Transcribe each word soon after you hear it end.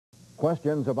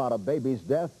Questions about a baby's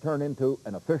death turn into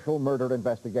an official murder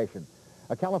investigation.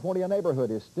 A California neighborhood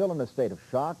is still in a state of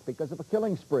shock because of a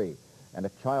killing spree, and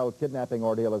a child kidnapping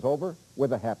ordeal is over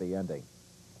with a happy ending.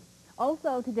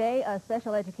 Also today, a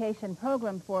special education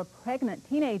program for pregnant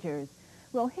teenagers.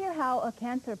 We'll hear how a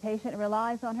cancer patient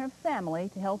relies on her family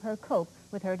to help her cope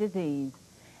with her disease.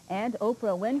 And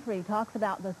Oprah Winfrey talks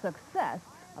about the success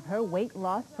of her weight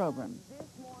loss program.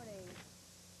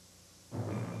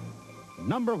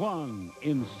 Number 1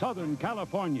 in Southern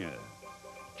California.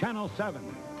 Channel 7,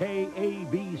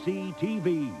 KABC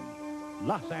TV,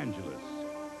 Los Angeles.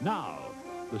 Now,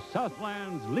 the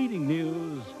Southland's leading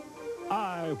news,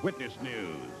 Eyewitness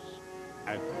News,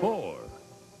 at 4.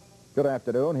 Good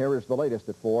afternoon. Here is the latest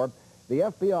at 4. The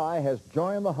FBI has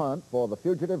joined the hunt for the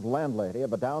fugitive landlady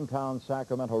of a downtown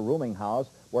Sacramento rooming house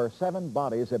where 7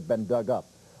 bodies have been dug up.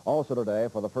 Also today,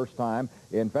 for the first time,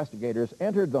 investigators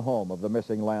entered the home of the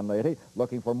missing landlady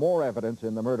looking for more evidence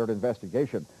in the murder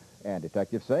investigation. And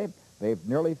detectives say they've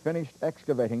nearly finished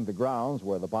excavating the grounds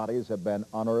where the bodies have been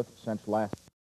unearthed since last